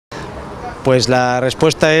Pues la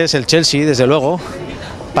respuesta es el Chelsea, desde luego.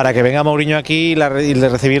 Para que venga Mourinho aquí y de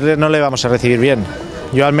recibirle no le vamos a recibir bien.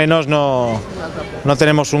 Yo al menos no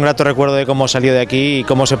tenemos un grato recuerdo de cómo salió de aquí y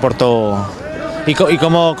cómo se portó y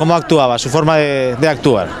cómo actuaba, su forma de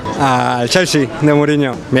actuar. Al Chelsea de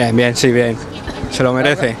Mourinho. Bien, bien, sí, bien. Se lo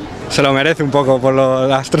merece un poco por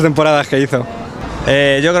las 3 temporadas que hizo.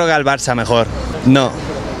 Yo creo que al Barça mejor. No.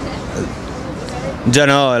 Yo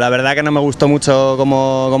no, la verdad que no me gustó mucho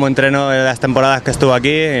cómo entrenó en las temporadas que estuvo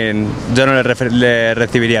aquí, yo no le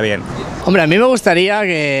recibiría bien. Hombre, a mí me gustaría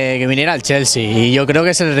que viniera al Chelsea y yo creo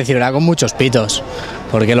que se le recibirá con muchos pitos,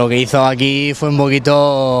 porque lo que hizo aquí fue un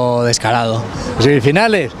poquito descarado.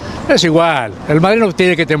 Semifinales, es igual, el Madrid no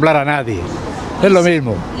tiene que temblar a nadie, es lo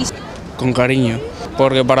mismo. Con cariño,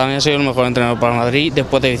 porque para mí ha sido el mejor entrenador para Madrid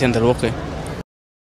después de Vicente el Bosque.